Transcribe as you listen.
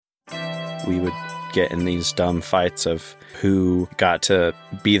we would get in these dumb fights of who got to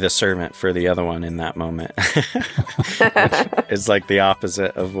be the servant for the other one in that moment, which is like the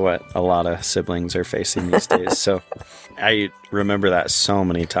opposite of what a lot of siblings are facing these days. So I remember that so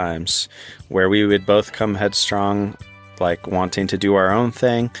many times where we would both come headstrong, like wanting to do our own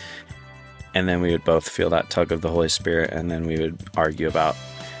thing. And then we would both feel that tug of the Holy Spirit. And then we would argue about,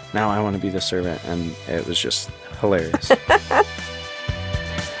 now I want to be the servant. And it was just hilarious.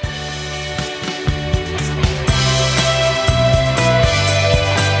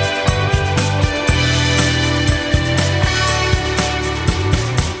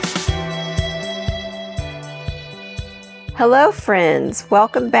 Hello, friends.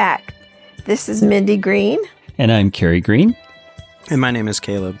 Welcome back. This is Mindy Green. And I'm Carrie Green. And my name is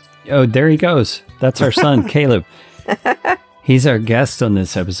Caleb. Oh, there he goes. That's our son, Caleb. He's our guest on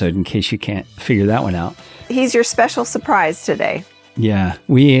this episode, in case you can't figure that one out. He's your special surprise today. Yeah,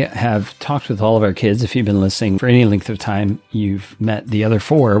 we have talked with all of our kids. If you've been listening for any length of time, you've met the other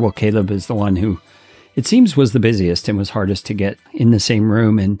four. Well, Caleb is the one who, it seems, was the busiest and was hardest to get in the same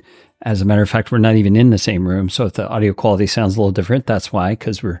room. And as a matter of fact, we're not even in the same room. So if the audio quality sounds a little different, that's why,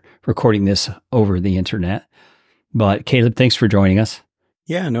 because we're recording this over the internet. But Caleb, thanks for joining us.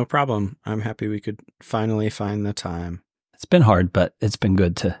 Yeah, no problem. I'm happy we could finally find the time. It's been hard, but it's been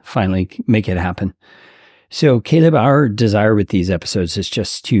good to finally make it happen. So Caleb, our desire with these episodes is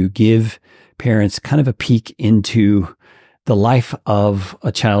just to give parents kind of a peek into the life of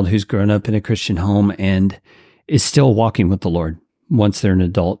a child who's grown up in a Christian home and is still walking with the Lord once they're an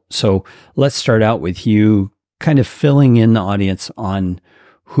adult. So let's start out with you kind of filling in the audience on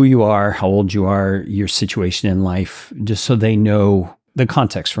who you are, how old you are, your situation in life, just so they know the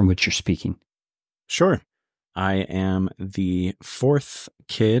context from which you're speaking. Sure. I am the fourth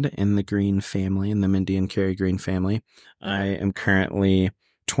kid in the Green family, in the Mindy and Carrie Green family. I am currently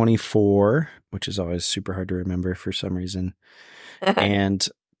 24, which is always super hard to remember for some reason. And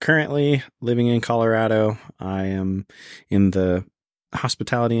currently living in Colorado. I am in the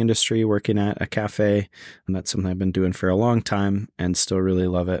hospitality industry, working at a cafe, and that's something I've been doing for a long time and still really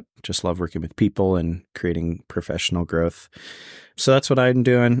love it. Just love working with people and creating professional growth. So that's what I'm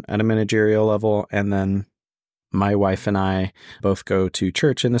doing at a managerial level. And then my wife and I both go to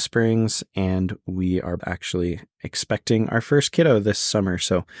church in the Springs, and we are actually expecting our first kiddo this summer.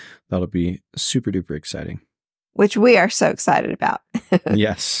 So that'll be super duper exciting. Which we are so excited about.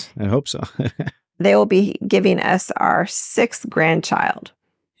 Yes, I hope so. They will be giving us our sixth grandchild.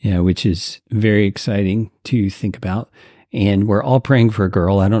 Yeah, which is very exciting to think about. And we're all praying for a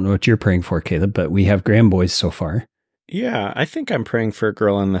girl. I don't know what you're praying for, Caleb, but we have grandboys so far. Yeah, I think I'm praying for a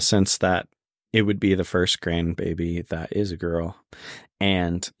girl in the sense that it would be the first grandbaby that is a girl.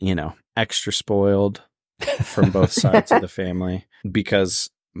 And, you know, extra spoiled from both sides of the family, because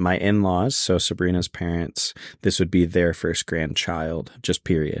my in-laws, so Sabrina's parents, this would be their first grandchild, just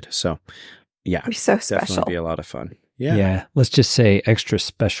period. So, yeah, it'd be so special. Definitely be a lot of fun. Yeah. Yeah. Let's just say extra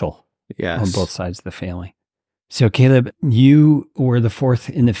special. Yes. On both sides of the family. So, Caleb, you were the fourth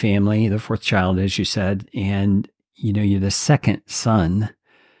in the family, the fourth child, as you said, and, you know, you're the second son.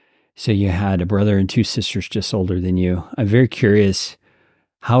 So you had a brother and two sisters just older than you. I'm very curious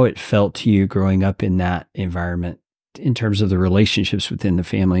how it felt to you growing up in that environment in terms of the relationships within the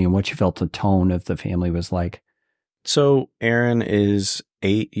family and what you felt the tone of the family was like. So Aaron is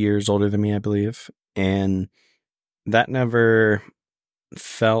 8 years older than me, I believe. And that never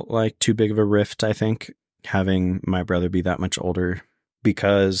felt like too big of a rift, I think, having my brother be that much older,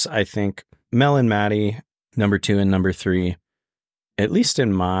 because I think Mel and Maddie, number 2 and number 3, at least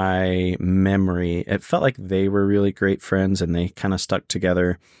in my memory, it felt like they were really great friends and they kind of stuck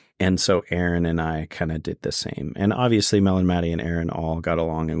together. And so Aaron and I kind of did the same. And obviously Mel and Maddie and Aaron all got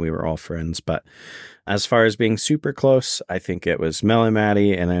along and we were all friends. But as far as being super close, I think it was Mel and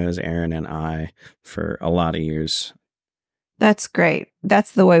Maddie, and then it was Aaron and I for a lot of years. That's great.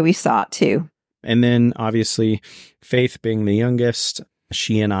 That's the way we saw it too. And then obviously Faith being the youngest,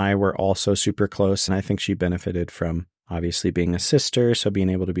 she and I were also super close. And I think she benefited from obviously being a sister, so being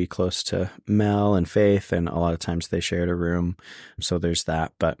able to be close to Mel and Faith, and a lot of times they shared a room. So there's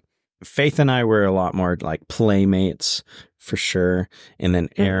that. But Faith and I were a lot more like playmates for sure. And then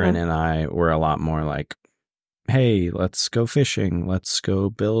Aaron and I were a lot more like, hey, let's go fishing. Let's go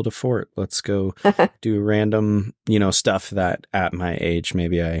build a fort. Let's go do random, stuff that at my age,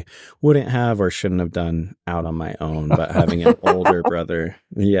 maybe I wouldn't have or shouldn't have done out on my own. But having an older brother,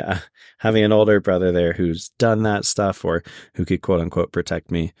 having an older brother there who's done that stuff or who could quote unquote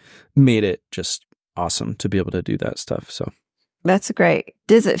protect me made it just awesome to be able to do that stuff. So that's great.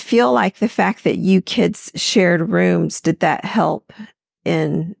 Does it feel like the fact that you kids shared rooms, did that help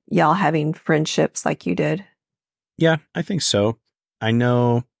in y'all having friendships like you did? Yeah, I think so. I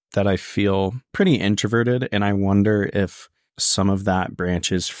know that I feel pretty introverted, and I wonder if some of that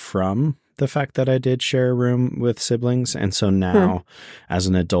branches from the fact that I did share a room with siblings. And so now, as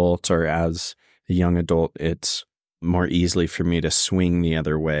an adult or as a young adult, it's more easily for me to swing the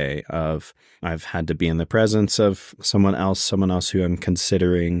other way of I've had to be in the presence of someone else who I'm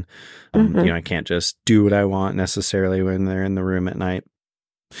considering. I can't just do what I want necessarily when they're in the room at night.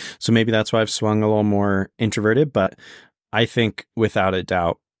 So maybe that's why I've swung a little more introverted, but I think without a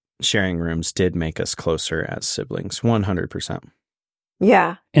doubt, sharing rooms did make us closer as siblings, 100%.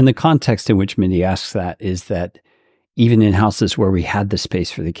 Yeah. And the context in which Mindy asks that is that even in houses where we had the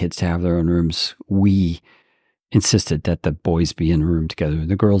space for the kids to have their own rooms, we insisted that the boys be in a room together,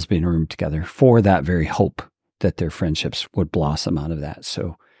 the girls be in a room together, for that very hope that their friendships would blossom out of that.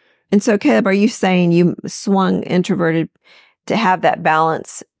 So Caleb, are you saying you swung introverted to have that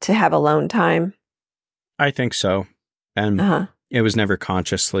balance, to have alone time? I think so. And it was never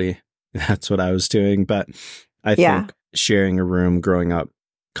consciously that's what I was doing. But I think sharing a room growing up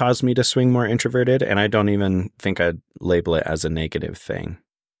caused me to swing more introverted. And I don't even think I'd label it as a negative thing.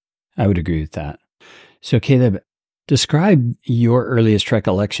 I would agree with that. So Caleb, describe your earliest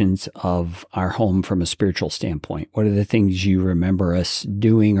recollections of our home from a spiritual standpoint. What are the things you remember us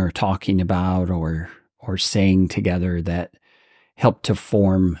doing or talking about or saying together that helped to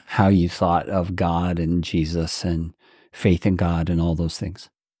form how you thought of God and Jesus and faith in God and all those things?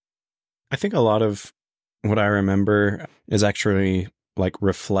 I think a lot of what I remember is actually like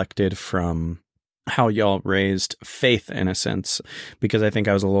reflected from how y'all raised faith in a sense, because I think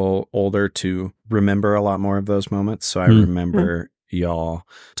I was a little older to remember a lot more of those moments. So I remember y'all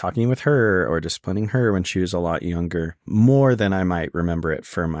talking with her or disciplining her when she was a lot younger, more than I might remember it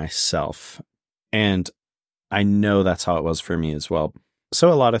for myself. And I know that's how it was for me as well.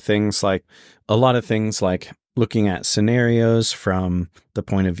 So a lot of things like looking at scenarios from the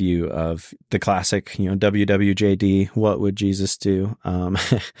point of view of the classic, WWJD, what would Jesus do?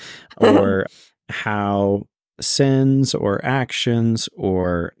 Or how sins or actions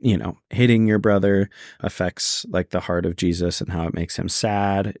or, hitting your brother affects like the heart of Jesus and how it makes him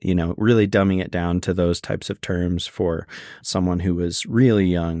sad, really dumbing it down to those types of terms for someone who was really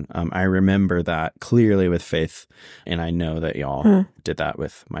young. I remember that clearly with Faith, and I know that y'all did that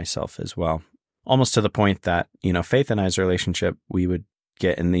with myself as well. Almost to the point that, Faith and I's relationship, we would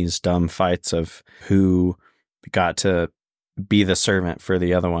get in these dumb fights of who got to be the servant for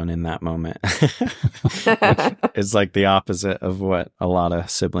the other one in that moment. Which is like the opposite of what a lot of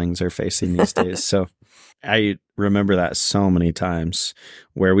siblings are facing these days. So I remember that so many times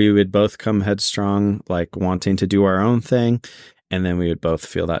where we would both come headstrong, like wanting to do our own thing. And then we would both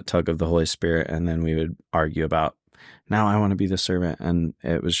feel that tug of the Holy Spirit. And then we would argue about, now I want to be the servant. And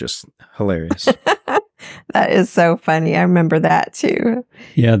it was just hilarious. That is so funny. I remember that too.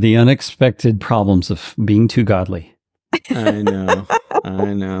 Yeah, the unexpected problems of being too godly. I know.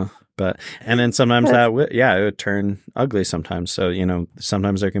 And then sometimes it would turn ugly sometimes. So,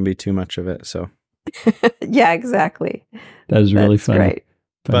 sometimes there can be too much of it. So, yeah, exactly. That is really funny. Great.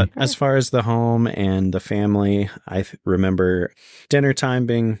 But as far as the home and the family, I remember dinner time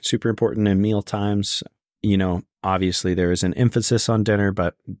being super important and meal times. Obviously there was an emphasis on dinner,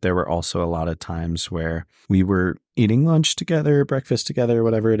 but there were also a lot of times where we were eating lunch together, breakfast together,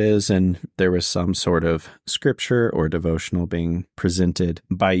 whatever it is, and there was some sort of scripture or devotional being presented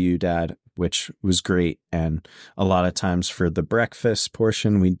by you, Dad, which was great. And a lot of times for the breakfast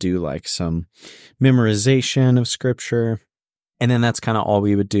portion, we do like some memorization of scripture. And then that's kind of all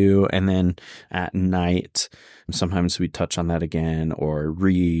we would do. And then at night, sometimes we touch on that again or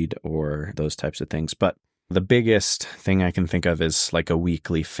read or those types of things. But the biggest thing I can think of is like a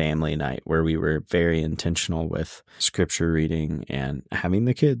weekly family night where we were very intentional with scripture reading and having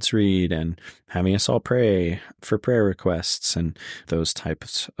the kids read and having us all pray for prayer requests and those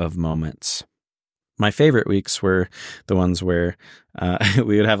types of moments. My favorite weeks were the ones where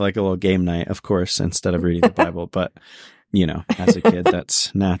we would have like a little game night, of course, instead of reading the Bible. But, as a kid,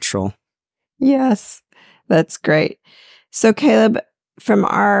 that's natural. Yes, that's great. So, Caleb, from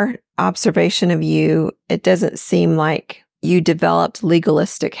our observation of you, it doesn't seem like you developed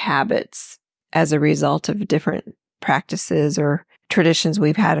legalistic habits as a result of different practices or traditions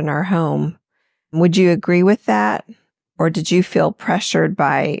we've had in our home. Would you agree with that? Or did you feel pressured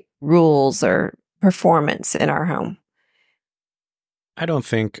by rules or performance in our home? I don't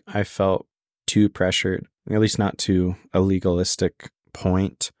think I felt too pressured, at least not to a legalistic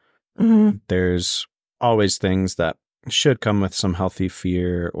point. Mm-hmm. There's always things that should come with some healthy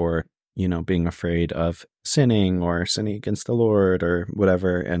fear or, being afraid of sinning or sinning against the Lord or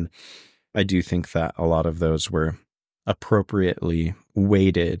whatever. And I do think that a lot of those were appropriately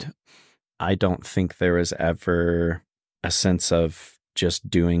weighted. I don't think there was ever a sense of just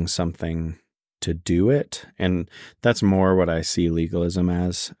doing something to do it. And that's more what I see legalism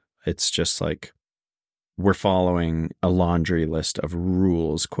as. It's just like we're following a laundry list of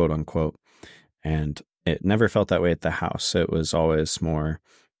rules, quote unquote. And it never felt that way at the house. It was always more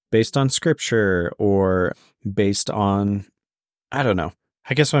based on scripture or based on, I don't know.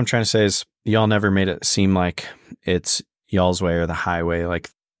 I guess what I'm trying to say is y'all never made it seem like it's y'all's way or the highway. Like,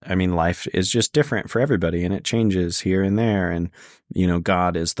 I mean, life is just different for everybody and it changes here and there. And, you know,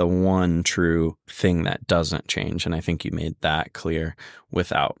 God is the one true thing that doesn't change. And I think you made that clear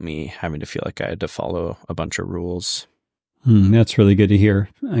without me having to feel like I had to follow a bunch of rules. That's really good to hear.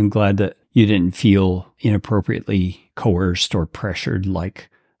 I'm glad that you didn't feel inappropriately coerced or pressured like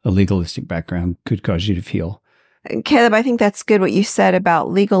a legalistic background could cause you to feel. Caleb, I think that's good what you said about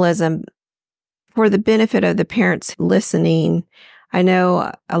legalism. For the benefit of the parents listening, I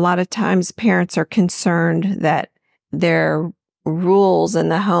know a lot of times parents are concerned that their rules in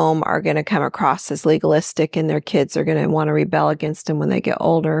the home are going to come across as legalistic and their kids are going to want to rebel against them when they get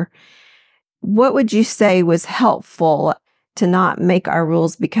older. What would you say was helpful to not make our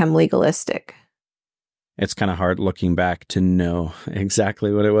rules become legalistic? It's kind of hard looking back to know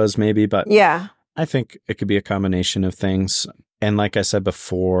exactly what it was, maybe, but yeah, I think it could be a combination of things. And like I said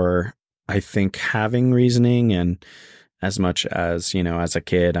before, I think having reasoning, and as much as, you know, as a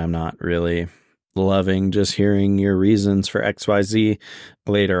kid, I'm not really loving just hearing your reasons for XYZ.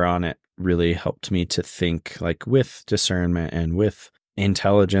 Later on, it really helped me to think like with discernment and with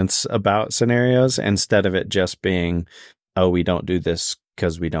intelligence about scenarios instead of it just being, oh, we don't do this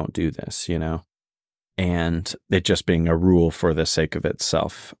because we don't do this, you know, and it just being a rule for the sake of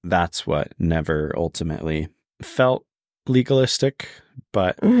itself. That's what never ultimately felt legalistic.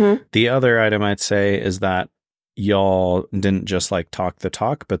 But the other item I'd say is that y'all didn't just like talk the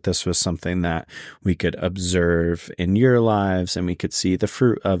talk, but this was something that we could observe in your lives and we could see the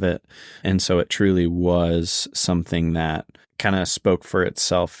fruit of it. And so it truly was something that kind of spoke for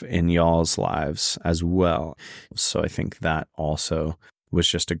itself in y'all's lives as well. So I think that also was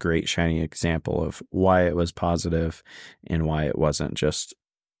just a great shining example of why it was positive and why it wasn't just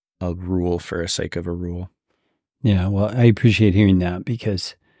a rule for the sake of a rule. Yeah, well, I appreciate hearing that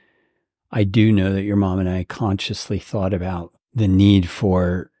because I do know that your mom and I consciously thought about the need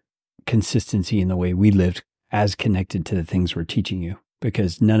for consistency in the way we lived as connected to the things we're teaching you,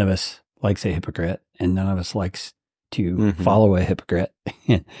 because none of us likes a hypocrite and none of us likes to follow a hypocrite.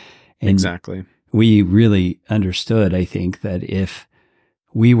 And exactly. We really understood, I think, that if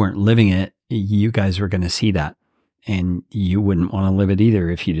we weren't living it, you guys were going to see that. And you wouldn't want to live it either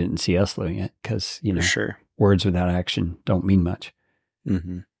if you didn't see us living it, because, you know, sure, words without action don't mean much.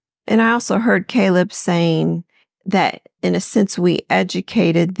 And I also heard Caleb saying that in a sense, we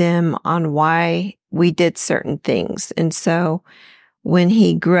educated them on why we did certain things. And so when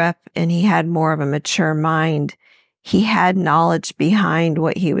he grew up and he had more of a mature mind, he had knowledge behind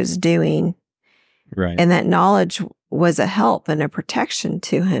what he was doing. Right. And that knowledge was a help and a protection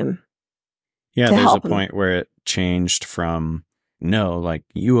to him. Yeah, there's a point where it changed from, no, like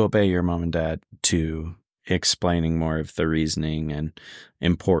you obey your mom and dad, to explaining more of the reasoning and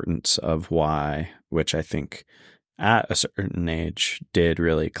importance of why, which I think at a certain age did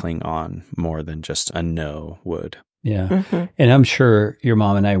really cling on more than just a no would. Yeah. And I'm sure your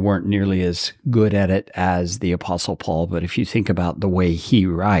mom and I weren't nearly as good at it as the Apostle Paul. But if you think about the way he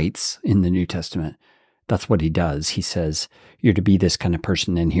writes in the New Testament, that's what he does. He says, you're to be this kind of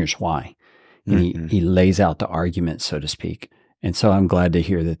person, and here's why. And he lays out the argument, so to speak. And so I'm glad to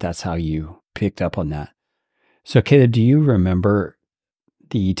hear that that's how you picked up on that. So Caleb, do you remember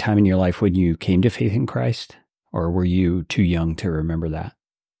the time in your life when you came to faith in Christ? Or were you too young to remember that?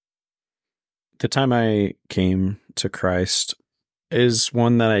 The time I came to Christ is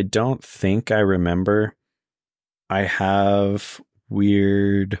one that I don't think I remember. I have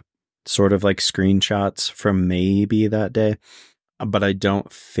weird sort of like screenshots from maybe that day, but I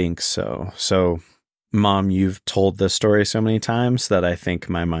don't think so. So, Mom, you've told this story so many times that I think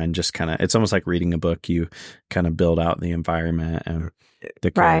my mind just kind of, it's almost like reading a book. You kind of build out the environment and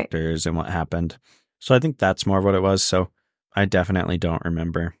the characters and what happened. So I think that's more of what it was. So I definitely don't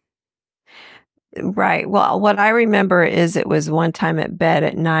remember. Right. Well, what I remember is it was one time at bed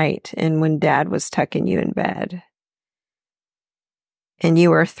at night and when Dad was tucking you in bed. And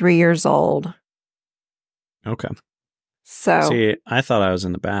you were 3 years old. Okay. So see, I thought I was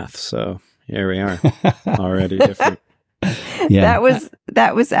in the bath. So here we are, already different. Yeah.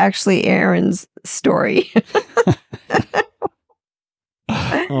 That was actually Aaron's story.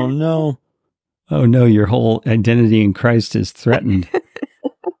 Oh no. Oh no, your whole identity in Christ is threatened.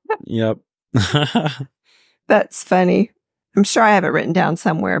 Yep. That's funny. I'm sure I have it written down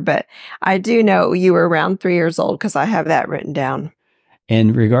somewhere, but I do know you were around 3 years old because I have that written down.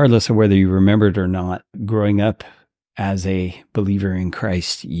 And regardless of whether you remembered or not, growing up as a believer in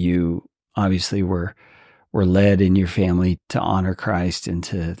Christ, you obviously were led in your family to honor Christ and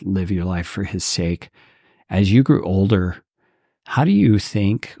to live your life for his sake. As you grew older, how do you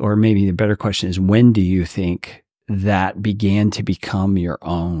think, or maybe the better question is, when do you think that began to become your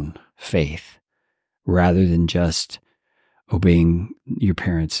own faith rather than just obeying your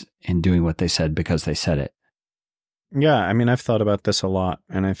parents and doing what they said because they said it? Yeah, I mean, I've thought about this a lot,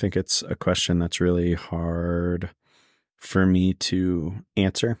 and I think it's a question that's really hard for me to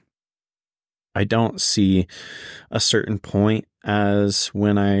answer. I don't see a certain point as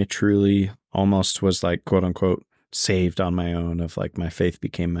when I truly almost was like, quote unquote, saved on my own, of like my faith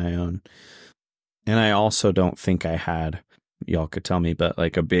became my own. And I also don't think I had, y'all could tell me, but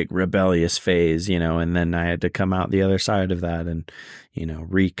like a big rebellious phase, and then I had to come out the other side of that and,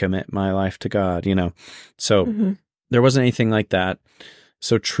 recommit my life to God, So there wasn't anything like that.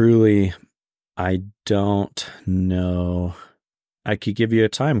 So truly, I don't know. I could give you a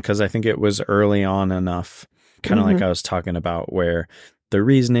time because I think it was early on enough, kind of like I was talking about, where the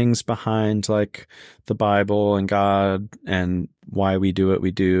reasonings behind like the Bible and God and why we do what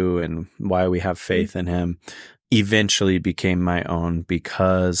we do and why we have faith in him eventually became my own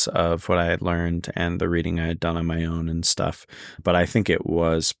because of what I had learned and the reading I had done on my own and stuff. But I think it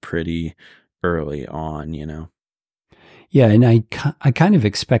was pretty early on, Yeah, and I kind of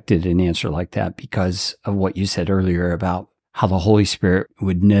expected an answer like that because of what you said earlier about how the Holy Spirit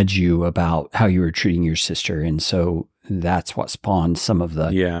would nudge you about how you were treating your sister. And so that's what spawned some of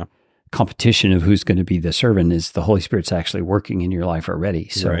the competition of who's going to be the servant, is the Holy Spirit's actually working in your life already.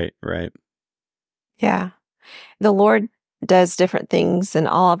 So. Right. Yeah. The Lord does different things in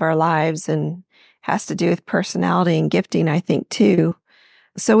all of our lives and has to do with personality and gifting, I think, too.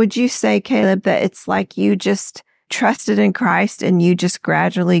 So would you say, Caleb, that it's like you just trusted in Christ and you just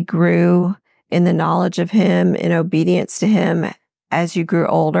gradually grew in the knowledge of him, in obedience to him as you grew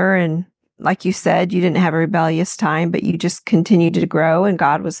older? And like you said, you didn't have a rebellious time, but you just continued to grow and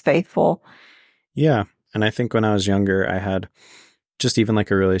God was faithful. Yeah. And I think when I was younger, I had just even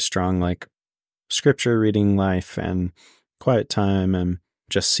like a really strong like scripture reading life and quiet time and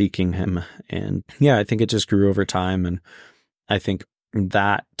just seeking him. And yeah, I think it just grew over time. And I think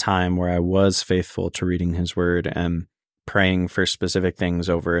that time where I was faithful to reading his word and praying for specific things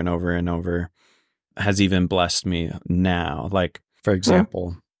over and over and over has even blessed me now. Like, for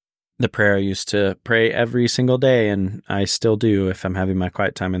example, the prayer I used to pray every single day, and I still do if I'm having my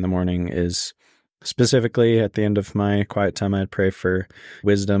quiet time in the morning, is specifically at the end of my quiet time, I'd pray for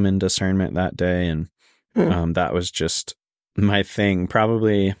wisdom and discernment that day. And that was just my thing,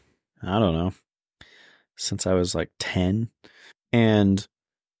 probably, I don't know, since I was like 10. And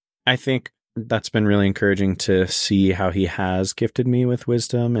I think that's been really encouraging to see how he has gifted me with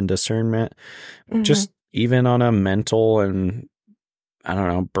wisdom and discernment, just even on a mental and, I don't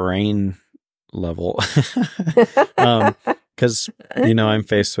know, brain level. Because, I'm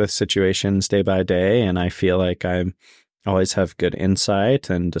faced with situations day by day, and I feel like I always have good insight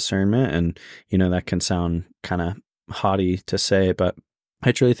and discernment. And, that can sound kind of haughty to say, but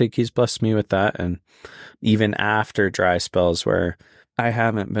I truly think he's blessed me with that. And even after dry spells where I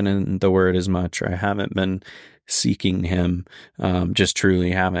haven't been in the word as much, or I haven't been seeking him, just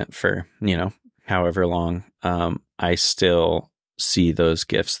truly haven't for, however long, I still see those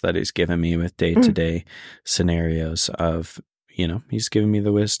gifts that he's given me with day-to-day scenarios of, he's given me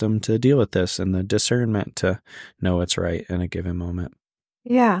the wisdom to deal with this and the discernment to know what's right in a given moment.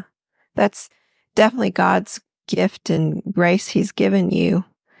 Yeah, that's definitely God's gift and grace he's given you.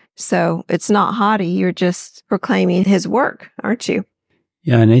 So it's not haughty. You're just proclaiming his work, aren't you?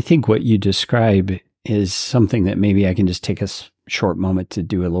 Yeah, and I think what you describe is something that maybe I can just take a short moment to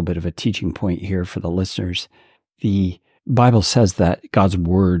do a little bit of a teaching point here for the listeners. The Bible says that God's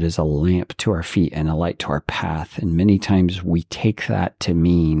word is a lamp to our feet and a light to our path. And many times we take that to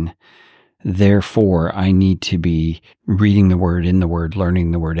mean, therefore, I need to be reading the word, in the word,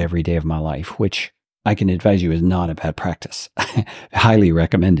 learning the word every day of my life, which I can advise you is not a bad practice. Highly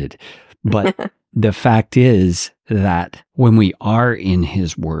recommended. But the fact is that when we are in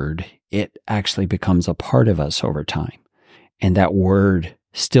his word, it actually becomes a part of us over time. And that word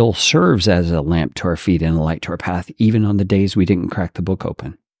still serves as a lamp to our feet and a light to our path, even on the days we didn't crack the book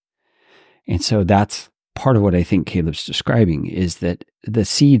open. And so that's part of what I think Caleb's describing is that the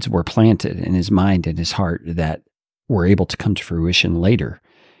seeds were planted in his mind and his heart that were able to come to fruition later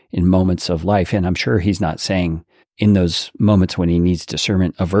in moments of life. And I'm sure he's not saying in those moments when he needs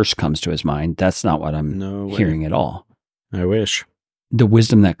discernment, a verse comes to his mind. That's not what I'm hearing at all. I wish. The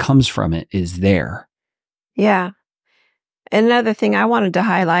wisdom that comes from it is there. Yeah. And another thing I wanted to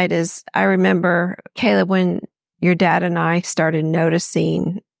highlight is I remember, Caleb, when your dad and I started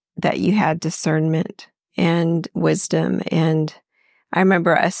noticing that you had discernment and wisdom. And I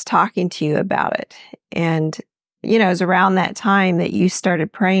remember us talking to you about it. And, it was around that time that you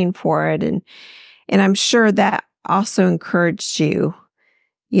started praying for it. And I'm sure that also encouraged you,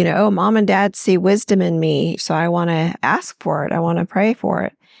 Mom and Dad see wisdom in me. So I want to ask for it. I want to pray for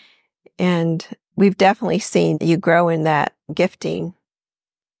it. And we've definitely seen you grow in that gifting.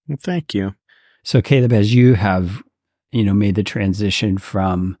 Well, thank you. So Caleb, as you have, made the transition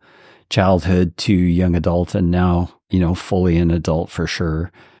from childhood to young adult and now, fully an adult for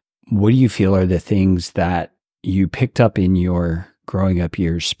sure, what do you feel are the things that you picked up in your growing up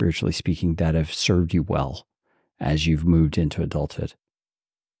years, spiritually speaking, that have served you well as you've moved into adulthood?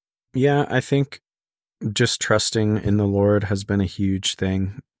 Yeah, I think just trusting in the Lord has been a huge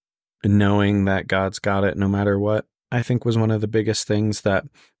thing. Knowing that God's got it no matter what, I think was one of the biggest things that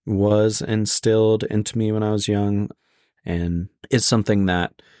was instilled into me when I was young. And it's something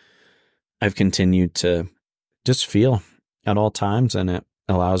that I've continued to just feel at all times. And it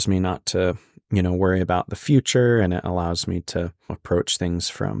allows me not to, worry about the future. And it allows me to approach things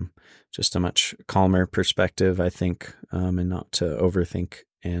from just a much calmer perspective, I think, and not to overthink.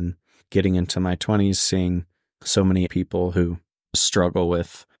 And getting into my 20s, seeing so many people who struggle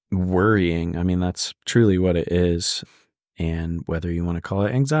with worrying. I mean, that's truly what it is. And whether you want to call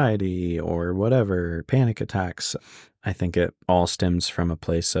it anxiety or whatever, panic attacks, I think it all stems from a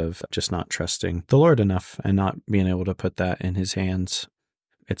place of just not trusting the Lord enough and not being able to put that in his hands.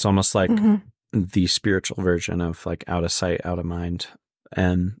 It's almost like the spiritual version of like out of sight, out of mind.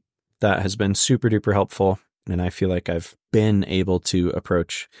 And that has been super duper helpful. And I feel like I've been able to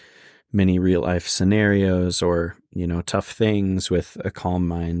approach many real life scenarios or, tough things with a calm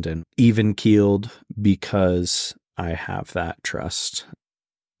mind and even keeled because I have that trust.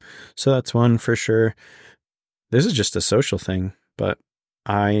 So that's one for sure. This is just a social thing, but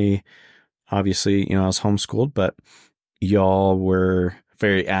I obviously, I was homeschooled, but y'all were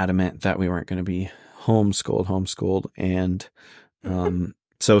very adamant that we weren't going to be homeschooled. And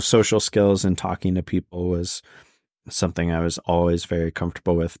so social skills and talking to people was something I was always very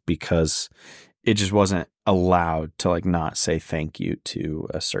comfortable with because it just wasn't allowed to like not say thank you to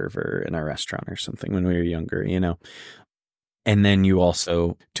a server in a restaurant or something when we were younger, And then you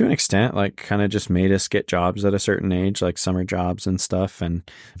also, to an extent, like kind of just made us get jobs at a certain age, like summer jobs and stuff. And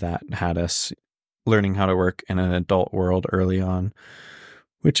that had us learning how to work in an adult world early on,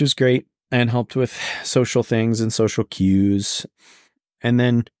 which is great and helped with social things and social cues. And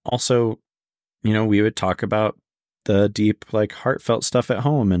then also, we would talk about the deep, like heartfelt stuff at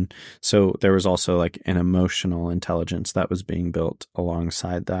home. And so there was also like an emotional intelligence that was being built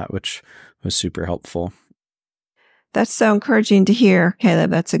alongside that, which was super helpful. That's so encouraging to hear,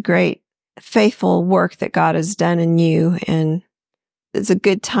 Caleb. That's a great, faithful work that God has done in you. And it's a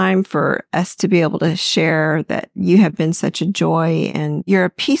good time for us to be able to share that you have been such a joy and you're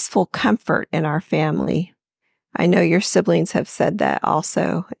a peaceful comfort in our family. I know your siblings have said that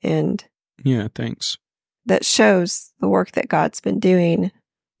also. And yeah, thanks. That shows the work that God's been doing.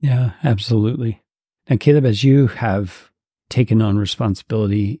 Yeah, absolutely. Now, Caleb, as you have taken on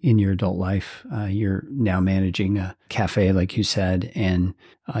responsibility in your adult life, you're now managing a cafe, like you said, and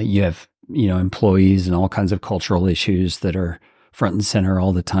you have, employees and all kinds of cultural issues that are front and center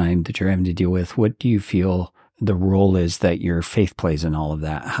all the time that you're having to deal with. What do you feel the role is that your faith plays in all of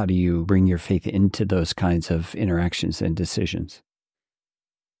that? How do you bring your faith into those kinds of interactions and decisions?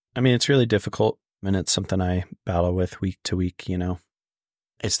 I mean, it's really difficult. And it's something I battle with week to week,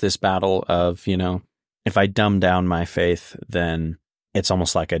 It's this battle of, if I dumb down my faith, then it's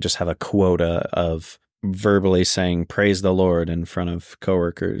almost like I just have a quota of verbally saying, praise the Lord in front of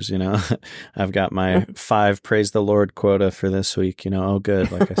coworkers, I've got my 5 praise the Lord quota for this week, oh,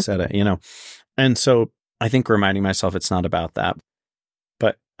 good. Like I said, it, And so I think reminding myself it's not about that.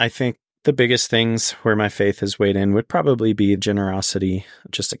 But I think the biggest things where my faith has weighed in would probably be generosity,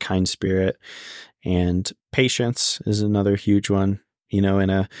 just a kind spirit. And patience is another huge one. In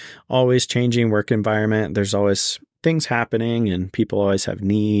a always changing work environment, there's always things happening and people always have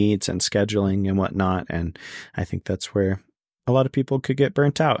needs and scheduling and whatnot. And I think that's where a lot of people could get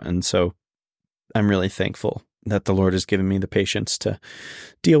burnt out. And so I'm really thankful that the Lord has given me the patience to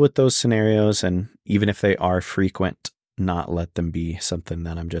deal with those scenarios. And even if they are frequent, not let them be something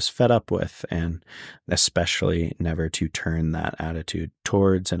that I'm just fed up with, and especially never to turn that attitude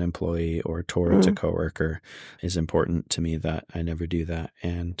towards an employee or towards a coworker is important to me, that I never do that.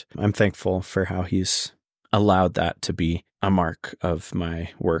 And I'm thankful for how he's allowed that to be a mark of my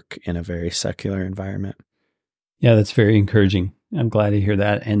work in a very secular environment. Yeah, that's very encouraging. I'm glad to hear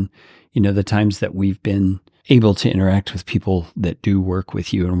that. And, the times that we've been able to interact with people that do work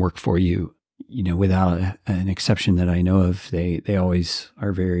with you and work for you, without an exception that I know of, they always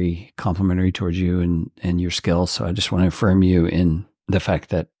are very complimentary towards you and your skills. So I just want to affirm you in the fact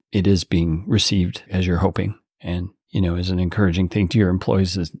that it is being received as you're hoping, and, is an encouraging thing to your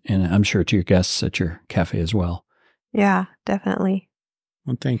employees, and I'm sure to your guests at your cafe as well. Yeah, definitely.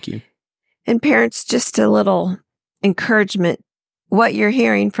 Well, thank you. And parents, just a little encouragement. What you're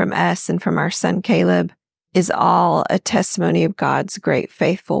hearing from us and from our son, Caleb, is all a testimony of God's great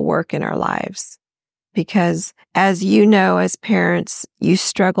faithful work in our lives. Because as you know, as parents, you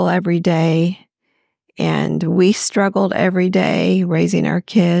struggle every day, and we struggled every day raising our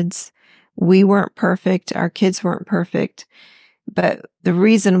kids. We weren't perfect. Our kids weren't perfect. But the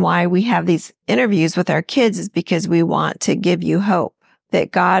reason why we have these interviews with our kids is because we want to give you hope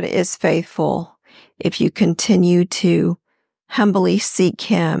that God is faithful if you continue to humbly seek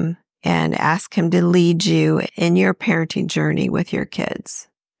Him and ask Him to lead you in your parenting journey with your kids.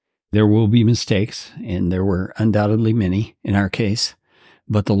 There will be mistakes, and there were undoubtedly many in our case,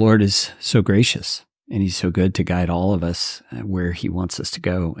 but the Lord is so gracious, and He's so good to guide all of us where He wants us to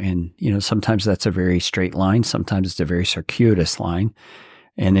go. And, sometimes that's a very straight line. Sometimes it's a very circuitous line.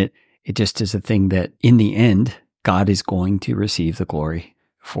 And it just is a thing that in the end, God is going to receive the glory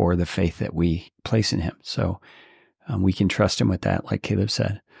for the faith that we place in Him. So we can trust Him with that, like Caleb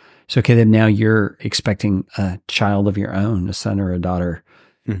said. So Caleb, now you're expecting a child of your own, a son or a daughter.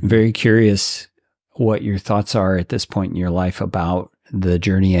 Mm-hmm. Very curious what your thoughts are at this point in your life about the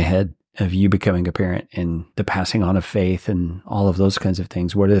journey ahead of you becoming a parent and the passing on of faith and all of those kinds of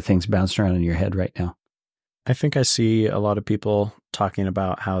things. What are the things bouncing around in your head right now? I think I see a lot of people talking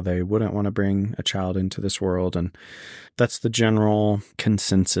about how they wouldn't want to bring a child into this world. And that's the general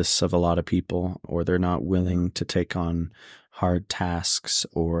consensus of a lot of people, or they're not willing to take on hard tasks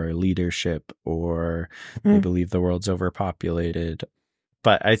or leadership, or they believe the world's overpopulated.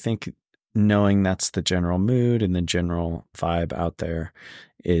 But I think knowing that's the general mood and the general vibe out there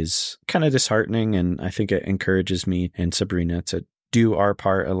is kind of disheartening. And I think it encourages me and Sabrina to do our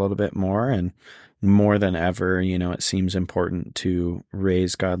part a little bit more. And more than ever, it seems important to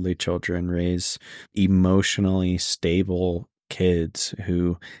raise godly children, raise emotionally stable kids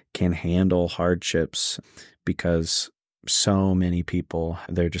who can handle hardships, because so many people,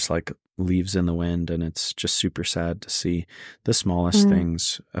 they're just like leaves in the wind, and it's just super sad to see the smallest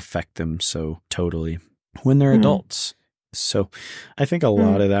things affect them so totally when they're adults. So I think a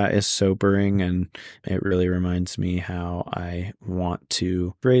lot of that is sobering, and it really reminds me how I want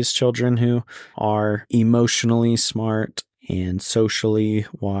to raise children who are emotionally smart and socially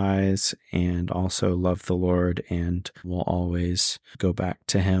wise, and also love the Lord and will always go back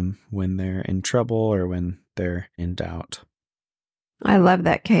to Him when they're in trouble or when they're in doubt. I love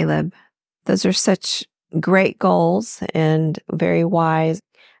that, Caleb. Those are such great goals and very wise.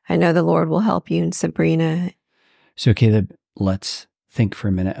 I know the Lord will help you and Sabrina. So Caleb, let's think for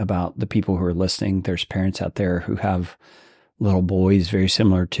a minute about the people who are listening. There's parents out there who have little boys very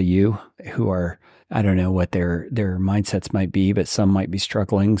similar to you, who are, I don't know what their mindsets might be, but some might be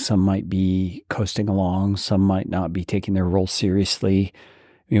struggling, some might be coasting along, some might not be taking their role seriously.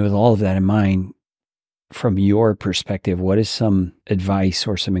 With all of that in mind, from your perspective, what is some advice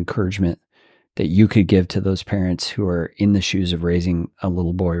or some encouragement that you could give to those parents who are in the shoes of raising a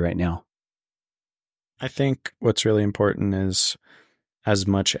little boy right now? I think what's really important is, as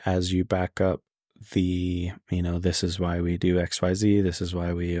much as you back up this is why we do XYZ, this is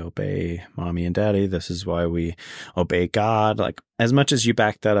why we obey mommy and daddy, this is why we obey God, like as much as you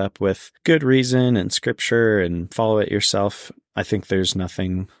back that up with good reason and scripture and follow it yourself, I think there's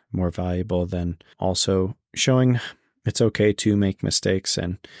nothing more valuable than also showing it's okay to make mistakes,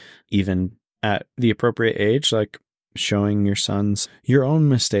 and even at the appropriate age, like showing your sons your own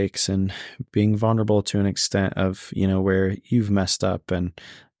mistakes and being vulnerable to an extent of, where you've messed up. And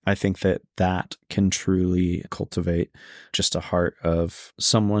I think that can truly cultivate just a heart of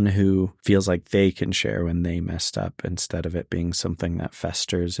someone who feels like they can share when they messed up, instead of it being something that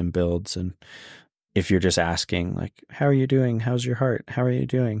festers and builds. And if you're just asking, like, how are you doing? How's your heart? How are you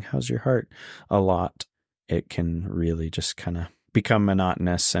doing? How's your heart? A lot, it can really just kind of become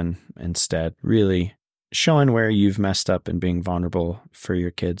monotonous, and instead really showing where you've messed up and being vulnerable for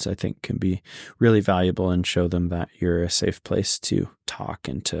your kids, I think can be really valuable and show them that you're a safe place to talk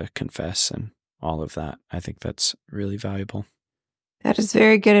and to confess and all of that. I think that's really valuable. That is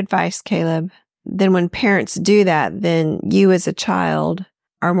very good advice, Caleb. Then when parents do that, then you as a child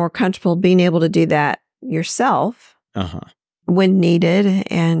are more comfortable being able to do that yourself when needed.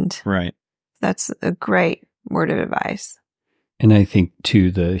 And right. That's a great word of advice. And I think,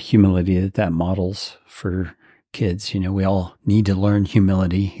 too, the humility that models for kids, we all need to learn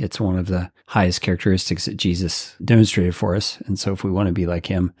humility. It's one of the highest characteristics that Jesus demonstrated for us. And so if we want to be like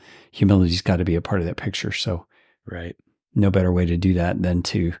him, humility's got to be a part of that picture. So right. No better way to do that than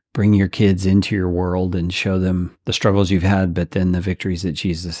to bring your kids into your world and show them the struggles you've had, but then the victories that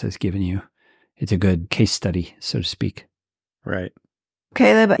Jesus has given you. It's a good case study, so to speak. Right.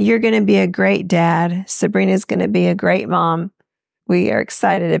 Caleb, you're going to be a great dad. Sabrina's going to be a great mom. We are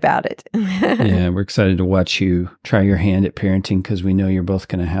excited about it. Yeah, we're excited to watch you try your hand at parenting because we know you're both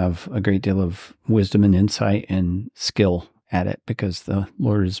going to have a great deal of wisdom and insight and skill at it because the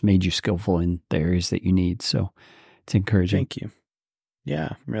Lord has made you skillful in the areas that you need. So it's encouraging. Thank you. Yeah,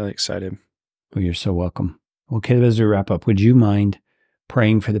 I'm really excited. Well, you're so welcome. Well, Caleb, as we wrap up, would you mind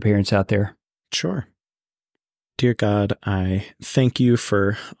praying for the parents out there? Sure. Dear God, I thank you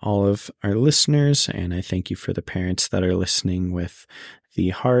for all of our listeners, and I thank you for the parents that are listening with the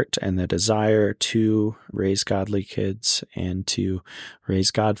heart and the desire to raise godly kids and to raise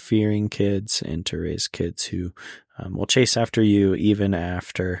God-fearing kids and to raise kids who will chase after you even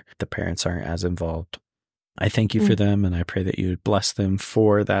after the parents aren't as involved. I thank you for them, and I pray that you would bless them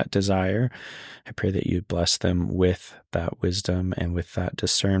for that desire. I pray that you'd bless them with that wisdom and with that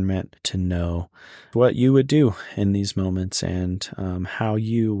discernment to know what you would do in these moments and how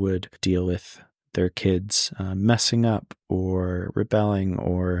you would deal with their kids messing up or rebelling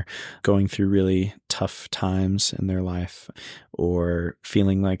or going through really tough times in their life or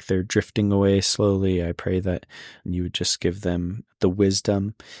feeling like they're drifting away slowly. I pray that you would just give them the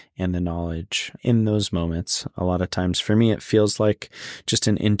wisdom and the knowledge in those moments. A lot of times for me, it feels like just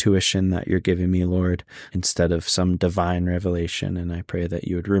an intuition that you're giving me, Lord, instead of some divine revelation. And I pray that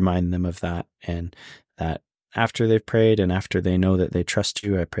you would remind them of that and that after they've prayed and after they know that they trust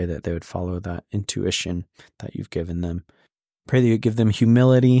you, I pray that they would follow that intuition that you've given them. Pray that you give them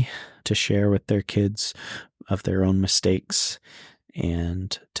humility to share with their kids of their own mistakes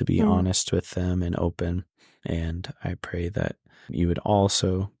and to be honest with them and open. And I pray that you would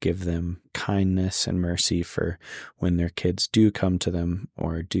also give them kindness and mercy for when their kids do come to them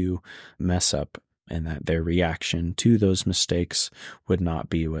or do mess up, and that their reaction to those mistakes would not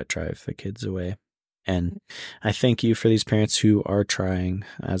be what drive the kids away. And I thank you for these parents who are trying,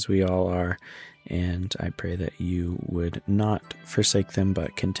 as we all are, and I pray that you would not forsake them,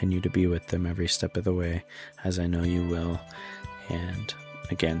 but continue to be with them every step of the way, as I know you will. And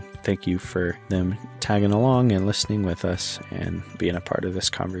again, thank you for them tagging along and listening with us and being a part of this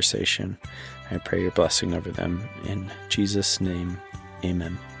conversation. I pray your blessing over them. In Jesus' name,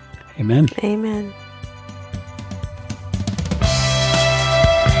 amen. Amen. Amen.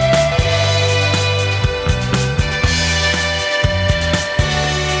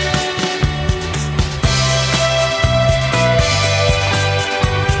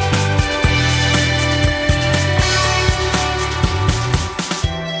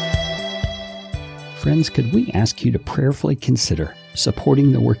 Friends, could we ask you to prayerfully consider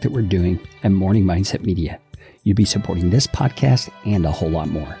supporting the work that we're doing at Morning Mindset Media? You'd be supporting this podcast and a whole lot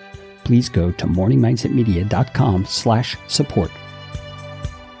more. Please go to morningmindsetmedia.com/support.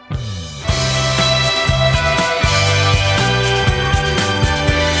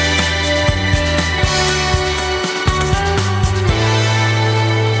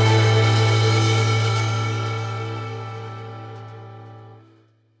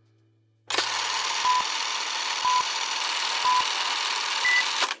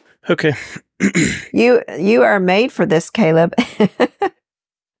 Okay. You are made for this, Caleb.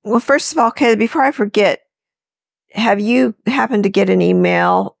 Well, first of all, Caleb, before I forget, have you happened to get an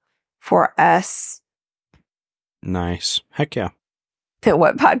email for us? Nice. Heck yeah.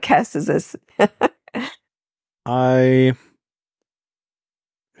 What podcast is this?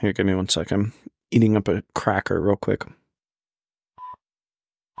 Here, give me 1 second. I'm eating up a cracker real quick.